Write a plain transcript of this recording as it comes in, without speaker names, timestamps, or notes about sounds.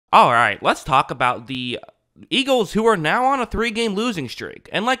All right, let's talk about the Eagles, who are now on a 3-game losing streak.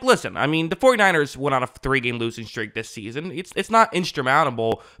 And, listen, I mean, the 49ers went on a 3-game losing streak this season. It's not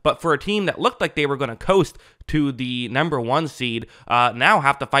insurmountable, but for a team that looked like they were going to coast to the #1 seed, now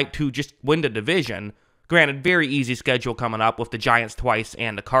have to fight to just win the division. Granted, very easy schedule coming up with the Giants twice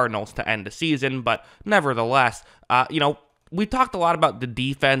and the Cardinals to end the season, but nevertheless, we talked a lot about the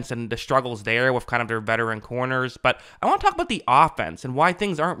defense and the struggles there with kind of their veteran corners, but I want to talk about the offense and why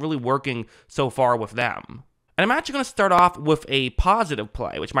things aren't really working so far with them. And I'm actually going to start off with a positive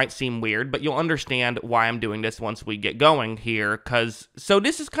play, which might seem weird, but you'll understand why I'm doing this once we get going here, so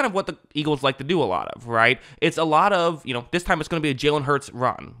this is kind of what the Eagles like to do a lot of, right? It's a lot of, this time it's going to be a Jalen Hurts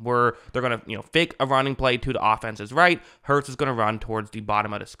run, where they're going to, fake a running play to the offense's right. Hurts is going to run towards the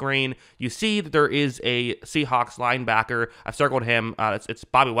bottom of the screen. You see that there is a Seahawks linebacker. I've circled him. It's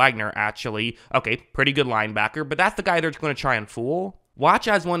Bobby Wagner, actually. Okay, pretty good linebacker, but that's the guy they're going to try and fool. Watch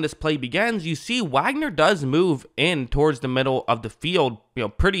as when this play begins, you see Wagner does move in towards the middle of the field,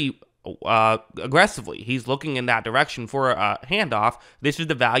 pretty aggressively. He's looking in that direction for a handoff. This is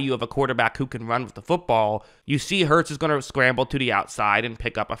the value of a quarterback who can run with the football. You see Hurts is going to scramble to the outside and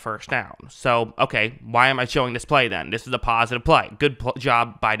pick up a first down. So, okay, why am I showing this play then? This is a positive play. Good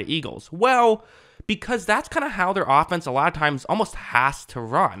job by the Eagles. Well, because that's kind of how their offense a lot of times almost has to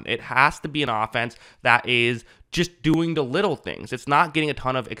run. It has to be an offense that is just doing the little things. It's not getting a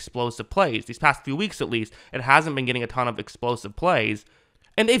ton of explosive plays. These past few weeks, at least, it hasn't been getting a ton of explosive plays.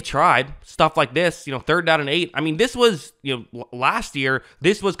 And they've tried stuff like this, 3rd down and 8. I mean, this was, last year,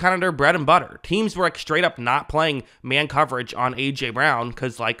 this was kind of their bread and butter. Teams were straight up not playing man coverage on A.J. Brown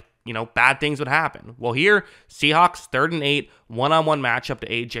because, bad things would happen. Well, here, Seahawks, 3rd and 8, one-on-one matchup to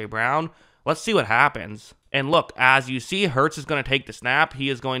A.J. Brown. Let's see what happens. And look, as you see, Hurts is going to take the snap. He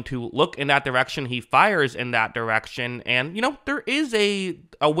is going to look in that direction. He fires in that direction. And, there is a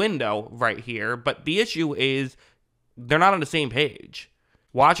window right here. But the issue is they're not on the same page.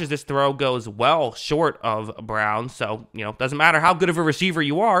 Watch as this throw goes well short of Brown. So, doesn't matter how good of a receiver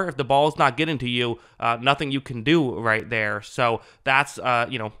you are. If the ball's not getting to you, nothing you can do right there. So that's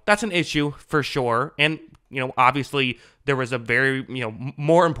an issue for sure. And, obviously there was a very,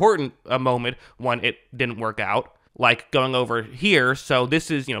 more important moment when it didn't work out, like going over here. So this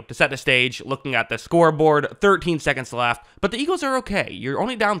is, to set the stage, looking at the scoreboard, 13 seconds left, but the Eagles are okay. You're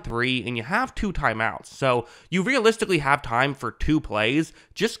only down 3 and you have 2 timeouts. So you realistically have time for 2 plays.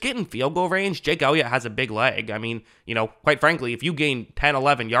 Just get in field goal range. Jake Elliott has a big leg. I mean, quite frankly, if you gain 10,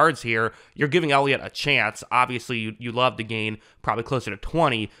 11 yards here, you're giving Elliott a chance. Obviously, you love to gain probably closer to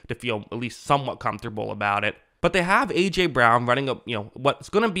 20 to feel at least somewhat comfortable about it. But they have A.J. Brown running what's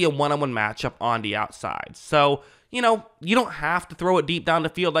going to be a one-on-one matchup on the outside. So, you don't have to throw it deep down the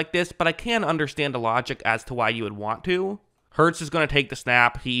field like this, but I can understand the logic as to why you would want to. Hertz is going to take the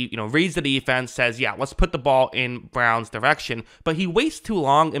snap. He, reads the defense, says, yeah, let's put the ball in Brown's direction. But he waits too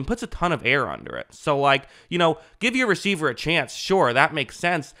long and puts a ton of air under it. So, give your receiver a chance. Sure, that makes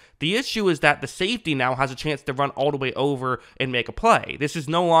sense. The issue is that the safety now has a chance to run all the way over and make a play. This is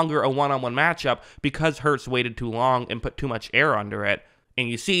no longer a one-on-one matchup because Hertz waited too long and put too much air under it. And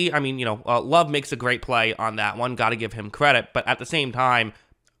you see, Love makes a great play on that one. Got to give him credit. But at the same time,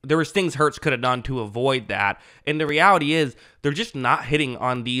 there was things Hurts could have done to avoid that. And the reality is they're just not hitting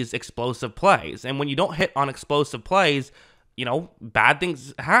on these explosive plays. And when you don't hit on explosive plays, bad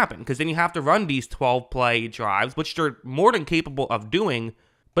things happen because then you have to run these 12-play drives, which they're more than capable of doing.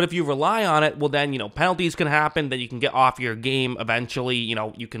 But if you rely on it, well, then, penalties can happen. Then you can get off your game eventually.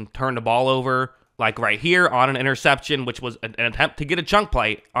 You can turn the ball over, like right here on an interception, which was an attempt to get a chunk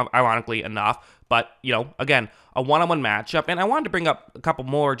play, ironically enough. But, again, a one-on-one matchup. And I wanted to bring up a couple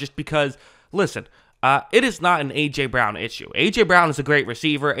more just because, listen, it is not an A.J. Brown issue. A.J. Brown is a great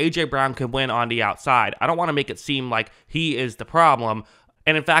receiver. A.J. Brown can win on the outside. I don't want to make it seem like he is the problem.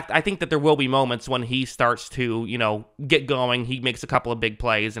 And in fact, I think that there will be moments when he starts to, get going. He makes a couple of big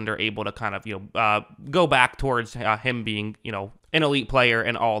plays and they're able to kind of, go back towards him being, an elite player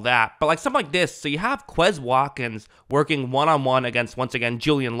and all that. But something like this, so you have Quez Watkins working one-on-one against, once again,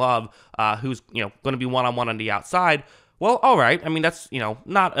 Julian Love, who's, going to be one-on-one on the outside. Well, all right. I mean, that's,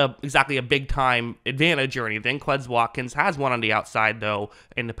 not exactly a big-time advantage or anything. Quez Watkins has one on the outside, though,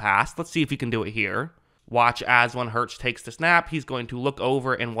 in the past. Let's see if he can do it here. Watch as when Hurts takes the snap, he's going to look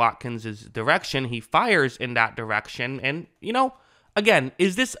over in Watkins' direction. He fires in that direction. And, again,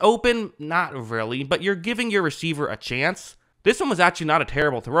 is this open? Not really, but you're giving your receiver a chance. This one was actually not a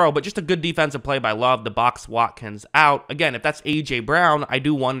terrible throw, but just a good defensive play by Love to box Watkins out. Again, if that's A.J. Brown, I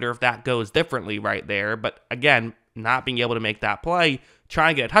do wonder if that goes differently right there. But again, not being able to make that play,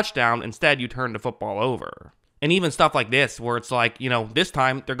 trying to get a touchdown, instead you turn the football over. And even stuff like this, where it's like, this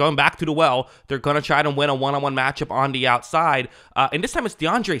time they're going back to the well. They're going to try to win a one-on-one matchup on the outside. And this time it's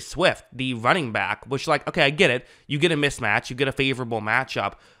DeAndre Swift, the running back, which, like, okay, I get it. You get a mismatch. You get a favorable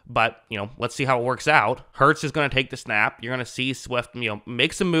matchup. But, let's see how it works out. Hurts is going to take the snap. You're going to see Swift,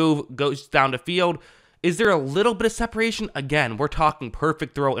 makes a move, goes down the field. Is there a little bit of separation? Again, we're talking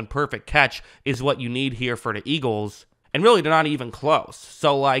perfect throw and perfect catch is what you need here for the Eagles. And really, they're not even close.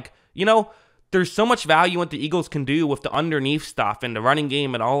 So, like, there's so much value in what the Eagles can do with the underneath stuff and the running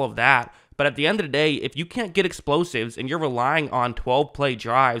game and all of that. But at the end of the day, if you can't get explosives and you're relying on 12-play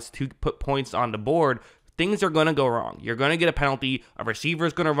drives to put points on the board, things are going to go wrong. You're going to get a penalty. A receiver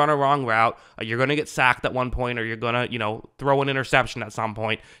is going to run a wrong route. You're going to get sacked at one point, or you're going to, throw an interception at some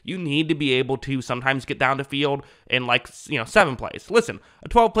point. You need to be able to sometimes get down the field in 7 plays. Listen, a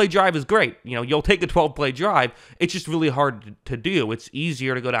 12-play drive is great. You'll take a 12-play drive. It's just really hard to do. It's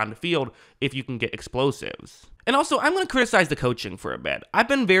easier to go down the field if you can get explosives. And also, I'm going to criticize the coaching for a bit. I've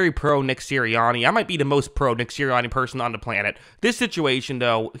been very pro Nick Sirianni. I might be the most pro Nick Sirianni person on the planet. This situation,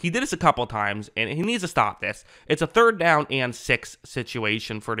 though, he did this a couple times, and he needs to stop this. It's a 3rd down and 6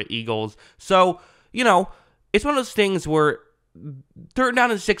 situation for the Eagles. So, it's one of those things where 3rd down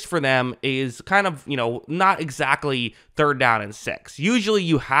and 6 for them is kind of, not exactly 3rd down and 6. Usually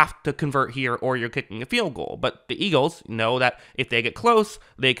you have to convert here or you're kicking a field goal. But the Eagles know that if they get close,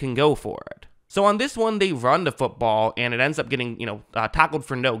 they can go for it. So on this one, they run the football, and it ends up getting, tackled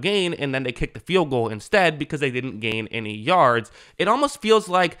for no gain, and then they kick the field goal instead because they didn't gain any yards. It almost feels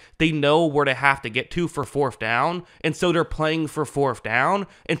like they know where they have to get to for 4th down, and so they're playing for 4th down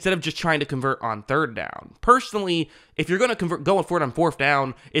instead of just trying to convert on 3rd down. Personally, if you're going to go for it on 4th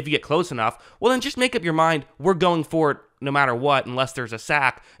down, if you get close enough, well, then just make up your mind, we're going for it no matter what, unless there's a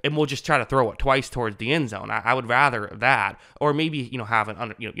sack, and we'll just try to throw it twice towards the end zone. I would rather that, or maybe,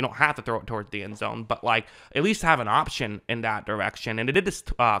 have you don't have to throw it towards the end zone, but at least have an option in that direction. And they did this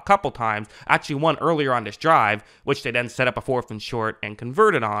a couple times, actually one earlier on this drive, which they then set up a 4th and short and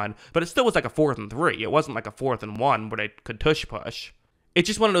converted on, but it still was like a 4th and 3. It wasn't like a 4th and 1 where they could tush push. It's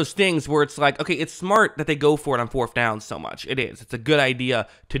just one of those things where it's like, okay, it's smart that they go for it on 4th down so much. It is. It's a good idea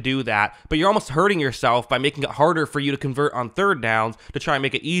to do that, but you're almost hurting yourself by making it harder for you to convert on 3rd downs to try and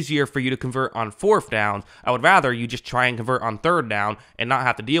make it easier for you to convert on 4th downs. I would rather you just try and convert on 3rd down and not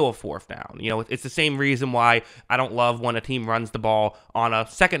have to deal with 4th down. It's the same reason why I don't love when a team runs the ball on a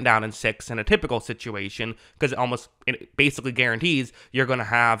 2nd down and 6 in a typical situation, because it basically guarantees you're going to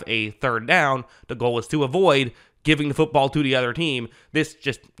have a 3rd down. The goal is to avoid giving the football to the other team. This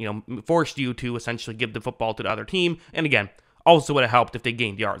just, forced you to essentially give the football to the other team. And again, also would have helped if they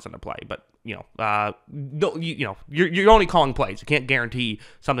gained yards on the play. But, you're only calling plays. You can't guarantee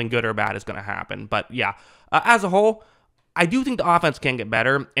something good or bad is going to happen. But yeah, as a whole, I do think the offense can get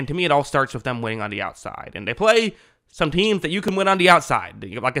better. And to me, it all starts with them winning on the outside. And they play some teams that you can win on the outside.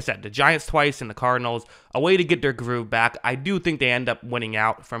 Like I said, the Giants twice and the Cardinals, a way to get their groove back. I do think they end up winning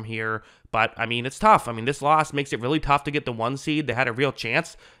out from here, but it's tough. This loss makes it really tough to get the 1 seed. They had a real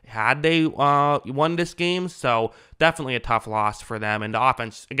chance had they won this game, so definitely a tough loss for them. And the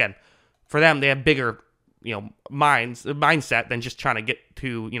offense, again, for them, they have bigger mindset than just trying to get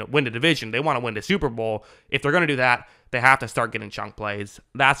to win the division. They want to win the Super Bowl. If they're going to do that, they have to start getting chunk plays.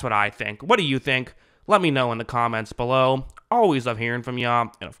 That's what I think. What do you think? Let me know in the comments below. Always love hearing from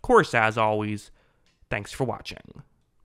y'all. And of course, as always, thanks for watching.